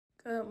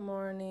Good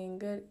morning,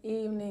 good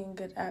evening,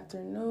 good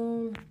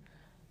afternoon,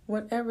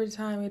 whatever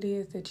time it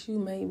is that you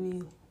may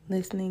be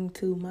listening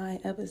to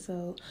my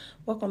episode.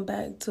 Welcome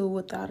back to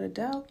Without a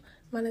Doubt.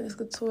 My name is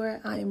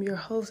Couture. I am your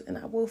host, and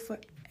I will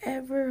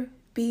forever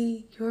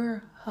be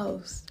your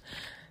host.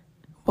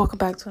 Welcome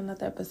back to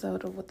another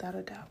episode of Without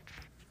a Doubt.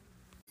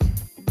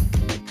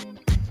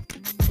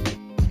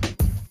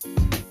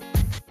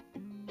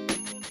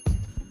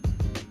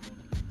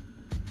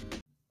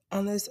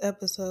 On this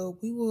episode,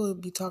 we will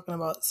be talking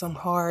about some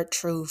hard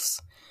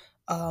truths,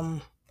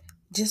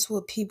 just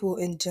with people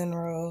in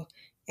general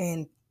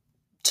and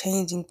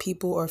changing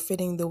people or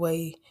fitting the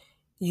way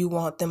you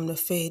want them to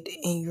fit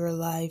in your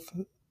life.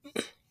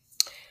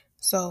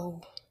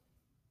 So,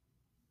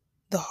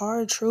 the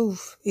hard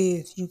truth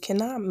is you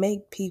cannot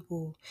make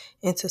people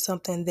into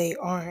something they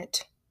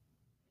aren't.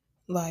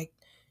 Like,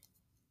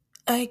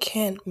 I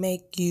can't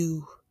make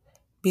you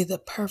be the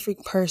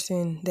perfect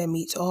person that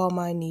meets all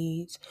my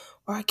needs,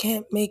 or I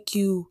can't make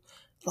you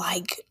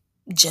like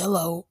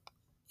Jello.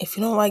 If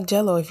you don't like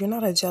Jello, if you're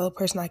not a Jello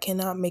person, I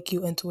cannot make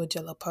you into a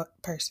Jello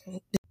person.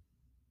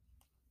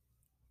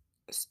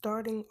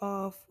 Starting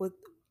off with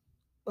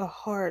a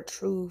hard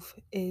truth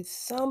is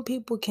some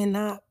people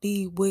cannot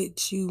be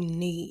what you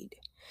need.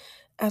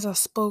 As I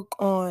spoke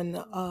on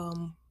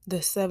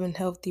the 7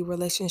 healthy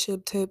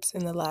relationship tips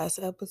in the last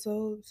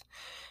episodes,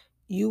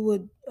 you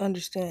would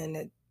understand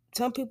that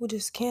some people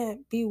just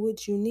can't be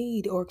what you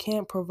need or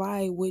can't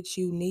provide what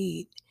you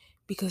need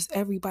because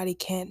everybody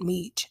can't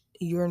meet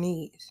your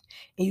needs.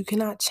 And you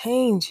cannot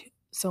change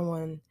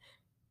someone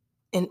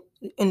in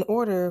in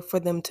order for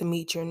them to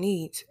meet your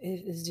needs.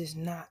 It's just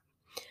not.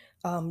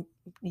 Um,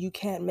 you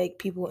can't make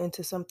people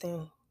into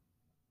something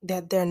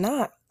that they're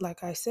not,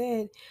 like I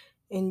said,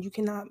 and you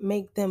cannot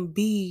make them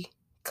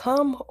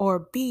become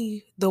or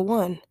be the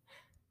one.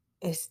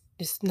 It's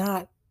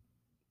not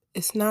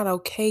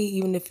okay.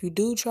 Even if you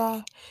do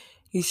try,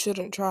 you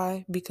shouldn't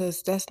try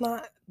because that's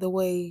not the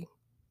way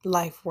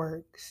life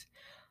works.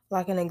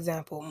 Like an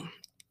example,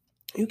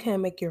 you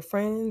can't make your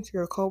friends,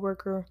 your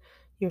coworker,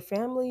 your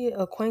family,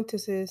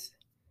 acquaintances,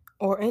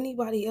 or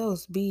anybody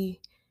else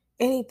be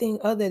anything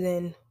other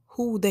than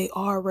who they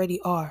already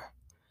are.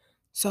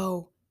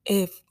 So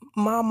if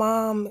my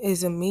mom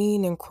is a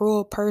mean and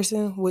cruel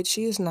person, which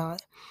she is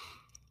not,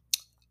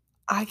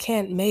 I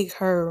can't make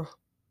her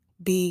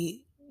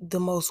be the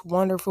most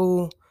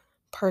wonderful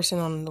person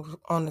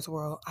on this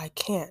world. I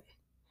can't.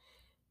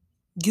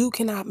 You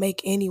cannot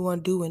make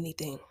anyone do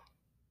anything.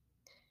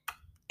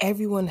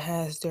 Everyone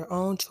has their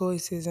own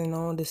choices and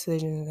own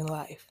decisions in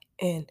life,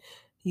 and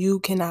you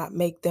cannot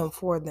make them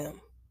for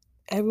them.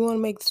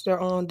 Everyone makes their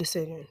own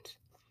decisions.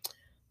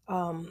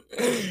 Um,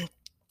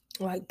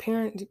 like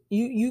parents,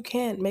 you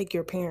can't make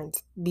your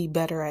parents be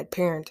better at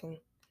parenting.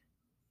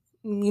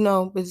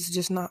 It's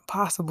just not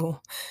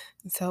possible.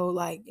 So,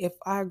 like, if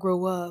I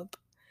grow up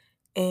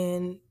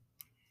and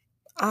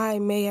I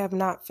may have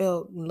not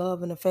felt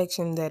love and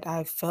affection that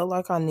I felt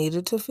like I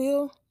needed to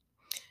feel,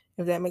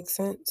 if that makes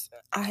sense,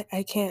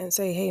 I can't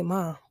say, hey,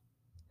 mom,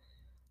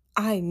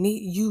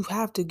 you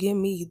have to give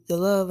me the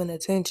love and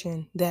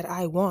attention that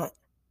I want.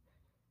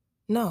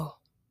 No,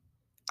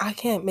 I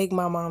can't make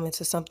my mom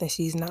into something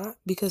she's not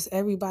because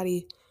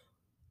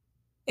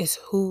is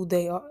who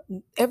they are.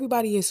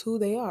 Everybody is who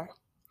they are.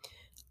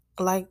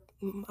 Like,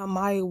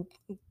 my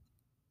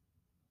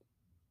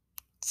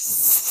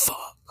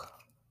fuck.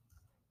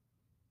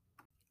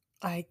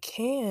 I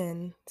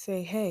can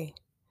say, hey,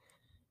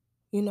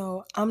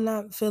 I'm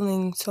not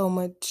feeling so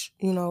much,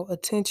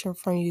 attention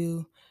from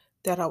you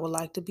that I would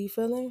like to be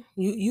feeling.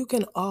 You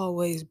can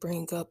always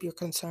bring up your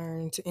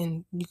concerns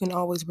and you can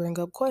always bring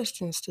up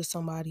questions to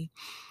somebody.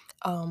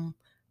 Um,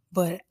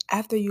 but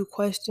after you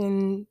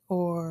question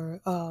or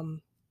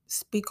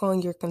speak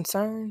on your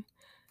concern,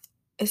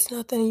 it's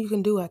nothing you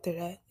can do after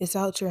that. It's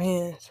out your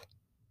hands.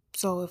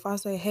 So if I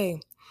say, hey,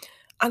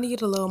 I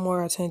need a little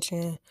more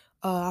attention,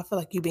 I feel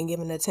like you've been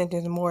giving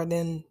attention more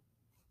than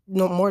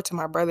no more to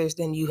my brothers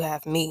than you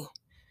have me.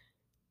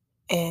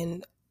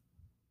 And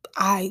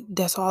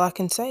that's all I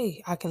can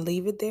say. I can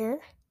leave it there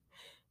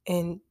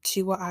and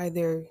she will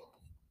either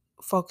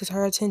focus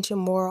her attention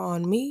more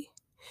on me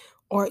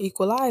or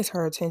equalize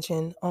her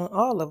attention on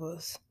all of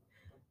us.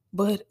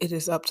 But it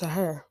is up to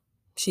her.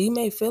 She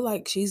may feel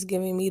like she's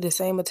giving me the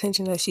same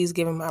attention that she's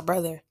giving my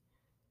brother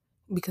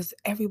because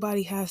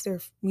everybody has their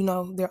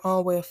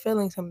own way of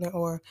feeling something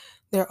or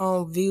their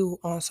own view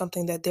on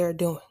something that they're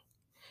doing.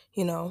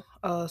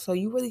 So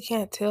you really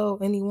can't tell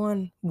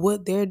anyone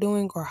what they're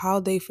doing or how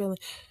they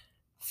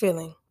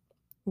feeling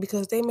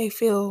because they may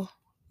feel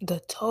the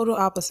total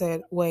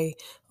opposite way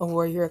of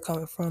where you're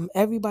coming from.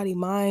 Everybody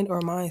mind or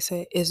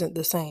mindset isn't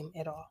the same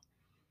at all.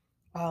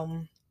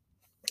 um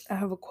I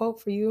have a quote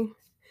for you.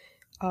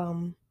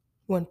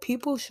 When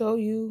people show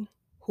you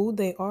who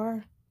they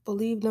are,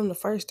 believe them the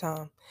first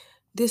time.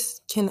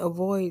 This can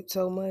avoid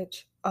so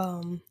much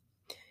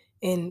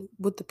and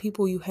with the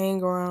people you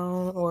hang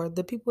around or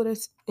the people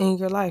that's in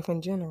your life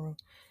in general.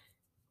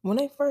 When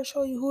they first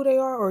show you who they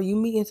are or you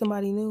meeting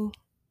somebody new,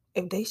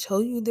 if they show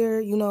you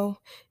their,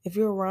 if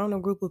you're around a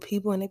group of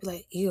people and they be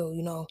like,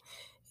 ew,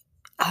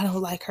 I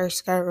don't like her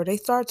skirt, or they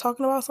start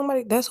talking about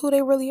somebody, that's who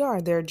they really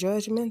are. They're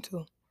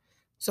judgmental.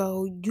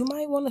 So you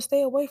might want to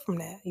stay away from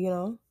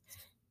that.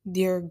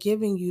 They're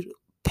giving you,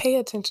 pay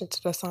attention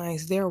to the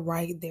signs. They're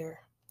right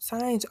there.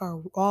 Signs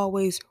are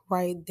always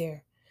right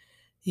there.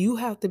 You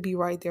have to be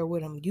right there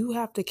with them. You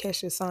have to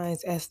catch the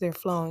signs as they're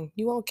flowing.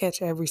 You won't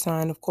catch every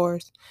sign, of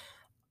course,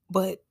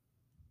 but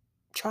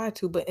try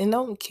to. And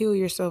don't kill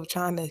yourself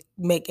trying to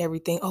make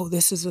everything, oh,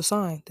 this is a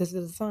sign. This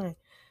is a sign.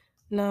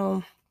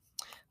 No,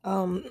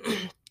 um,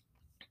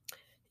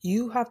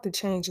 you have to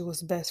change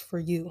what's best for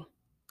you.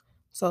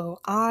 So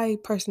I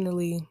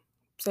personally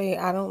say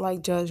I don't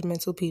like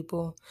judgmental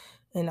people,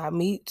 and I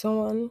meet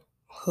someone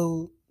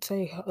who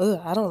say,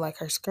 ugh, I don't like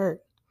her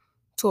skirt,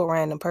 to a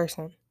random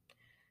person.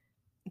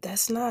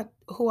 That's not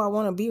who I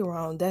want to be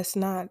around. That's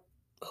not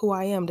who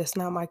I am. That's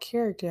not my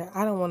character.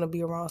 I don't want to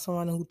be around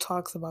someone who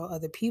talks about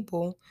other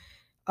people.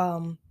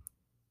 Um,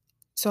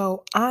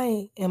 so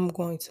I am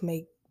going to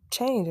make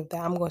change of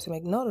that. I'm going to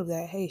make note of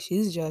that. Hey,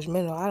 she's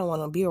judgmental. I don't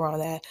want to be around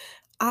that.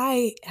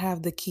 I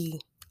have the key.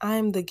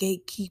 I'm the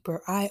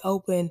gatekeeper. I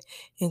open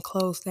and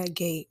close that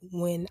gate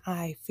when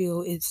I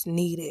feel it's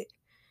needed.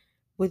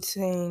 With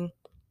saying,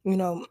 you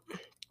know,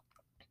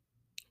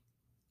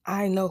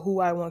 I know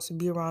who I want to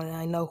be around and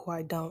I know who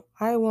I don't.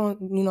 I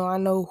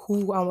know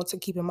who I want to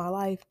keep in my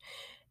life,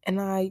 and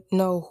I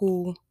know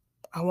who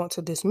I want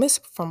to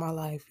dismiss from my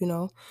life,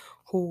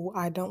 who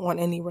I don't want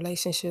any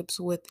relationships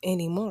with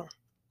anymore.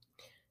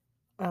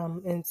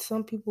 And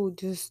some people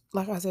just,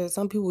 like I said,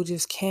 some people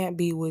just can't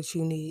be what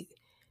you need.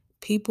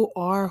 People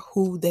are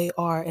who they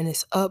are, and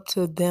it's up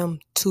to them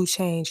to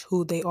change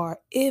who they are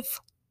if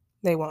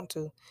they want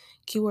to.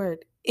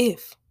 Keyword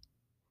if.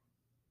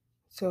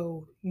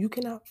 So you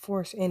cannot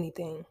force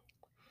anything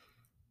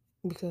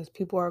because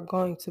people are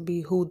going to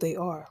be who they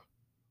are.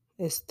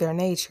 It's their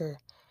nature.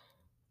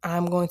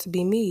 I'm going to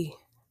be me.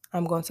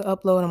 I'm going to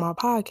upload on my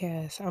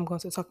podcast. I'm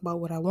going to talk about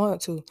what I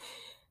want to.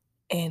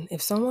 And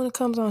if someone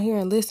comes on here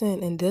and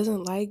listen and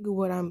doesn't like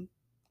what I'm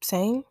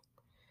saying,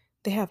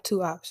 they have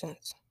two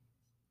options.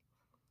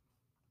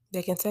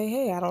 They can say,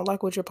 hey, I don't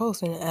like what you're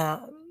posting.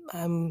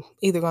 I'm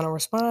either going to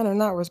respond or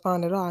not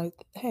respond at all.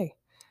 Hey,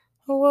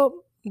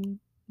 well,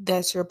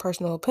 that's your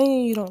personal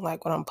opinion. You don't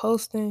like what I'm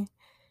posting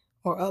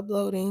or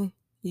uploading.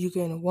 You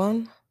can,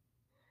 one,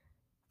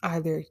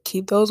 either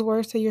keep those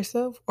words to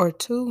yourself, or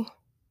two,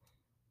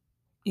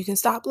 you can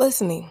stop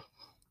listening.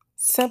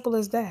 Simple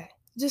as that.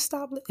 Just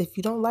stop. If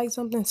you don't like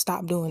something,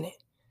 stop doing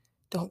it.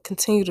 Don't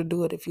continue to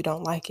do it if you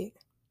don't like it.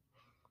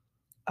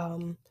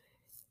 Um,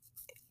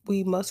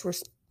 we must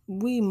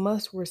we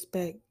must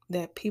respect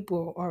that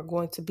people are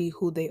going to be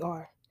who they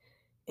are,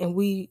 and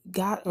we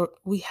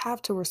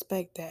have to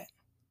respect that.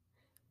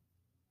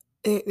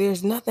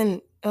 There's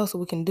nothing else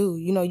we can do.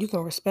 You can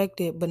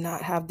respect it, but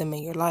not have them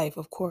in your life,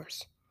 of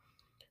course.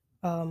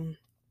 Um,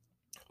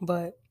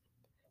 but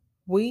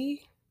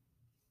we,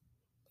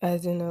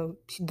 as in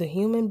the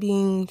human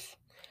beings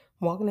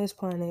walking this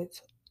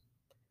planet,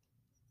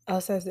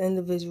 us as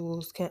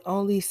individuals can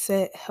only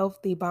set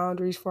healthy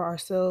boundaries for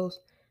ourselves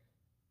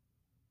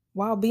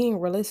while being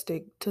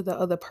realistic to the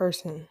other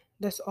person.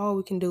 That's all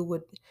we can do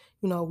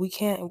we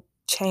can't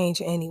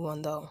change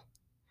anyone though.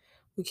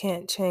 We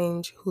can't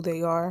change who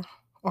they are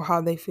or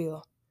how they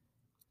feel.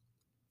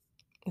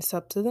 It's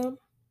up to them.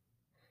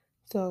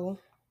 So,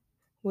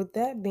 with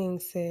that being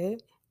said,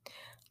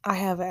 I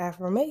have an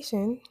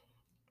affirmation,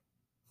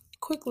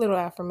 quick little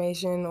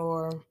affirmation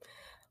or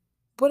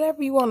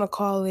whatever you want to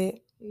call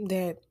it,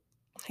 that,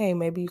 hey,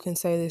 maybe you can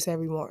say this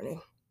every morning.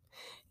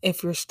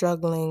 If you're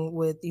struggling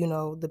with,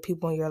 the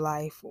people in your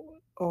life,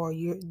 or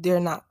they're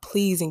not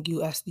pleasing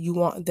you as you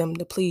want them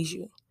to please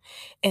you.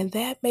 And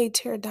that may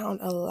tear down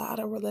a lot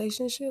of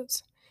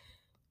relationships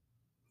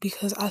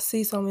because I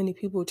see so many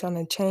people trying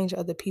to change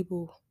other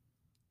people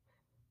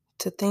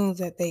to things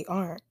that they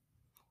aren't.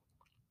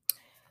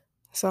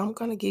 So I'm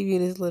going to give you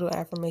this little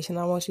affirmation.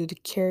 I want you to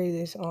carry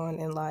this on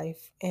in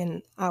life,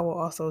 and I will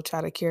also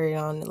try to carry it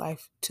on in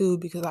life too,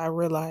 because I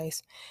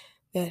realize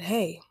that,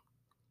 hey,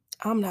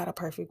 I'm not a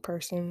perfect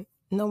person.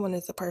 No one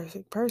is a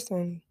perfect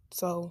person.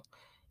 So,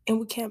 and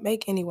we can't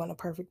make anyone a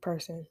perfect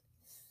person.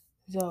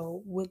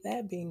 So, with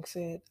that being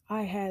said,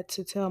 I had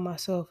to tell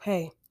myself,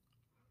 hey,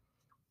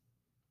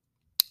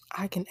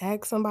 I can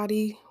ask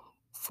somebody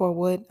for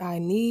what I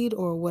need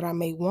or what I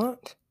may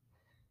want,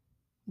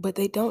 but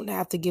they don't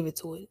have to give it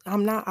to it.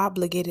 I'm not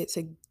obligated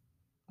to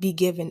be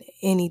given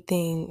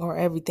anything or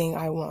everything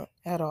I want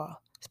at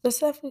all.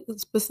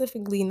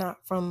 Specifically not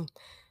from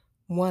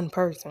one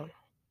person.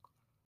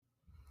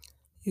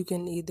 You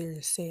can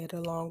either say it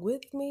along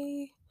with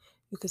me,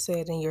 you can say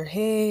it in your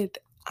head.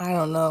 I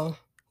don't know.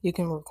 You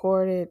can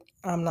record it.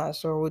 I'm not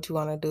sure what you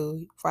want to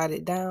do. Write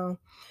it down.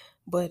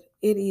 But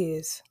it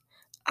is,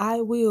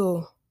 I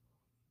will,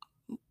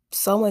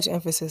 so much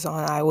emphasis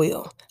on I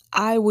will.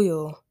 I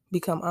will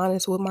become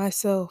honest with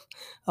myself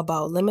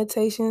about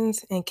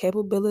limitations and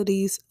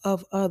capabilities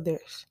of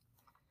others.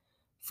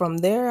 From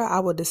there, I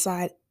will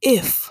decide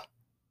if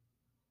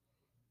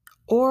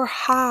or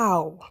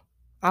how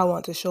I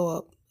want to show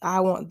up. I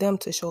want them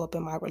to show up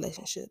in my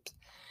relationships.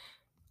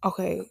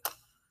 Okay,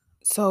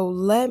 so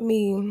let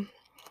me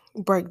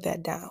break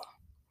that down.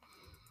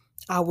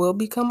 I will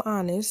become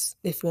honest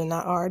if you're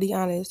not already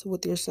honest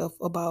with yourself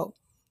about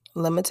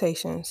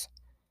limitations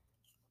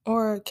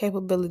or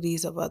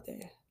capabilities of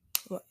others,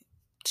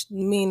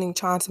 meaning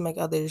trying to make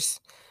others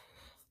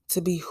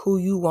to be who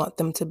you want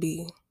them to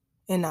be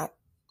and not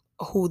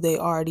who they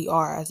already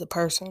are as a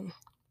person.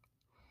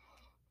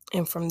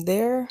 And from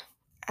there,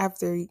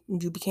 after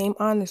you became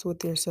honest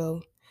with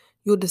yourself,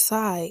 you'll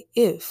decide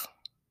if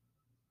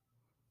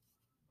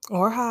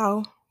or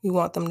how you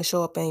want them to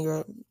show up in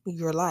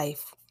your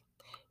life.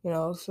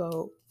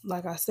 So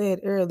like I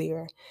said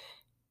earlier,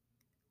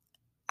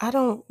 I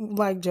don't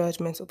like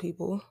judgmental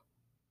people.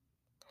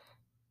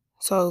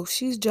 So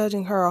she's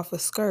judging her off a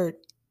skirt,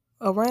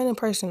 a random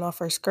person off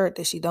her skirt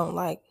that she don't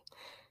like.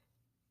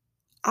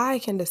 I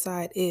can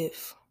decide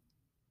if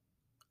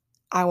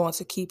I want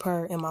to keep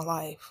her in my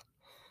life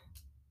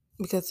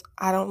because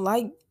I don't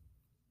like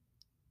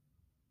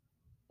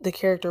the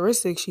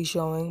characteristics she's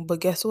showing, but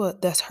guess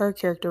what? That's her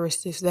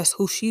characteristics. That's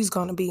who she's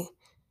going to be.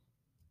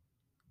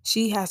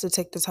 She has to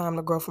take the time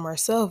to grow from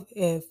herself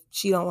if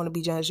she don't want to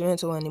be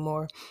judgmental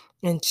anymore.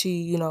 And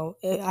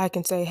I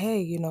can say,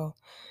 hey,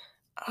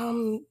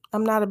 I'm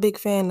not a big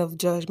fan of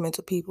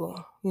judgmental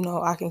people.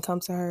 I can come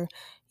to her,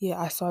 yeah,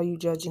 I saw you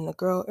judging the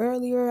girl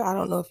earlier. I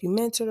don't know if you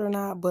meant it or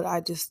not, but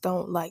I just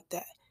don't like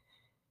that.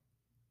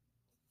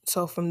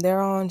 So from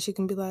there on, she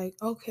can be like,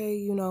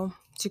 okay,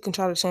 she can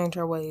try to change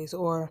her ways,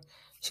 or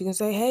she can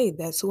say, hey,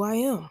 that's who I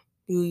am.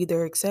 You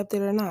either accept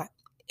it or not.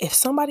 If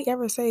somebody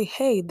ever say,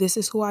 hey, this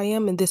is who I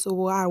am and this is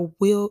who I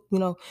will,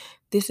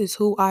 this is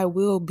who I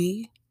will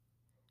be,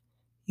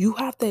 you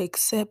have to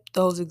accept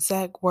those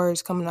exact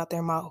words coming out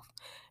their mouth.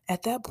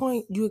 At that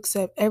point, you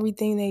accept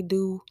everything they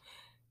do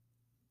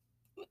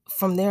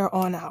from there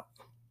on out.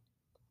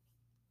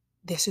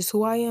 This is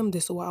who I am.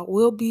 This is who I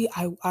will be.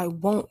 I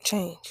won't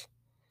change.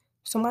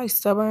 Somebody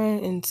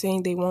stubborn and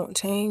saying they won't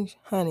change,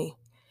 honey,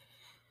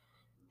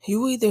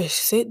 you either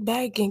sit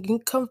back and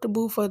get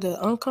comfortable for the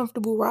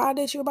uncomfortable ride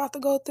that you're about to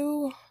go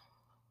through,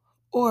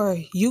 or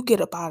you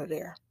get up out of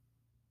there.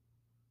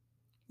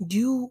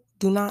 You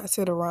do not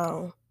sit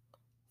around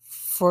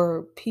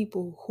for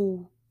people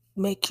who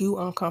make you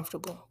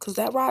uncomfortable, because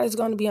that ride is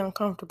going to be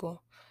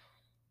uncomfortable.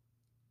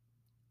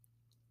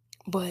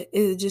 But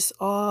it's just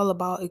all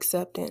about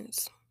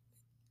acceptance.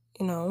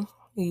 You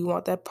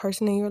want that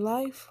person in your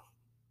life,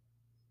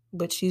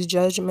 but she's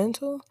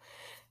judgmental.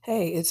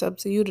 Hey, it's up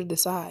to you to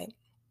decide.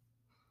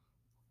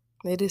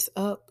 It is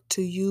up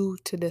to you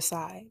to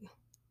decide.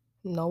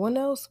 No one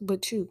else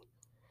but you.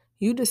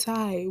 You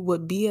decide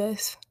what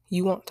BS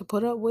you want to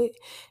put up with.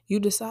 You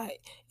decide.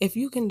 If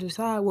you can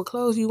decide what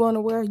clothes you want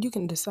to wear, you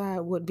can decide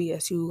what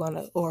BS you want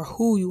to, or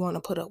who you want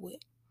to put up with.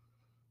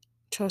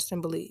 Trust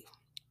and believe.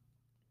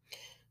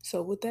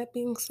 So with that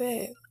being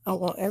said, I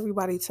want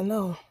everybody to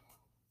know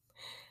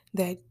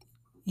that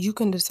you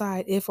can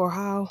decide if or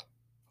how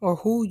or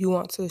who you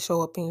want to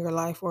show up in your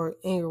life or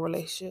in your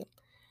relationship.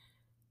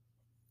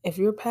 If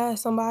you're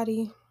past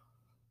somebody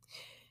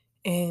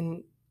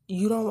and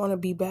you don't want to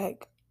be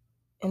back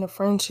in a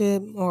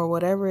friendship or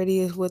whatever it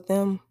is with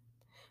them,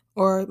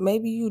 or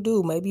maybe you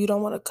do, maybe you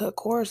don't want to cut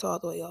cords all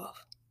the way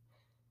off.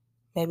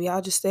 Maybe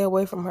I'll just stay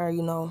away from her,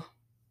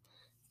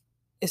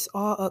 It's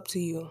all up to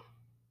you.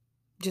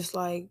 Just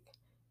like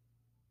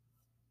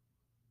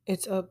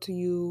it's up to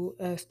you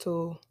as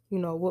to,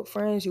 what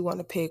friends you want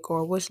to pick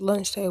or which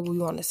lunch table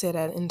you want to sit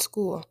at in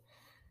school.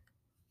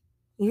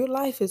 Your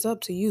life is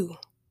up to you.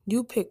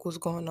 You pick what's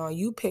going on.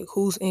 You pick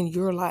who's in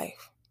your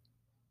life.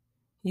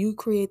 You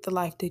create the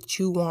life that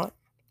you want,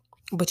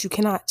 but you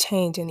cannot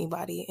change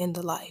anybody in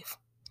the life.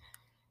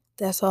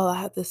 That's all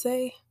I have to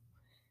say.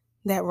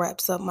 That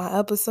wraps up my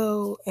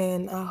episode,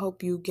 and I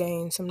hope you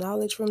gain some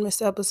knowledge from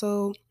this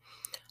episode.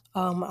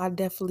 I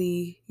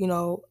definitely,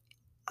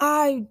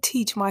 I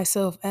teach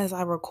myself as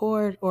I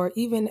record or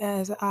even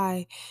as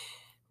I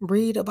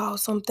read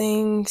about some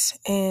things,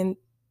 and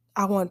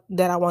I want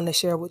to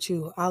share with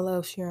you. I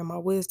love sharing my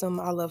wisdom.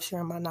 I love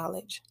sharing my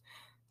knowledge.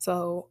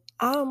 So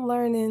I'm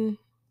learning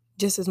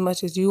just as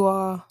much as you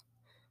are.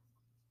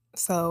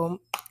 So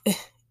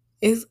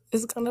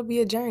it's gonna be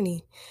a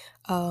journey,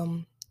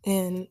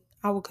 and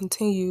I will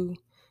continue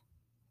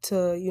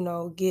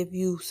to give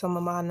you some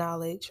of my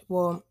knowledge.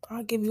 Well,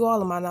 I'll give you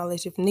all of my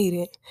knowledge if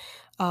needed.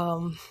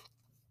 Um,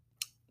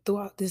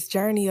 Throughout this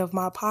journey of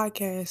my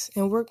podcast,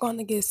 and we're going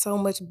to get so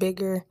much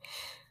bigger.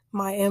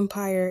 My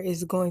empire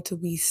is going to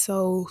be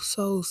so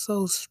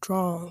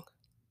strong.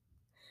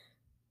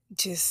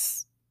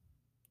 Just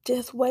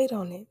wait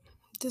on it.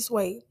 Just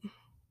wait.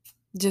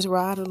 Just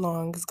ride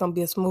along. It's going to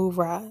be a smooth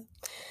ride.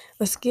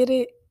 Let's get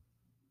it.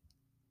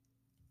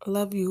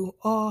 Love you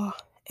all,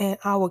 and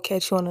I will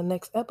catch you on the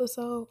next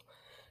episode.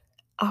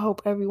 I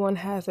hope everyone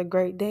has a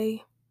great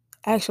day.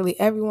 Actually,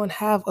 everyone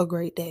have a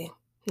great day.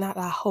 Not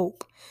I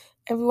hope.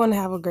 Everyone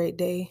have a great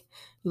day.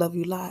 Love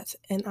you lots,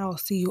 and I will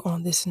see you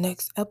on this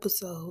next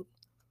episode.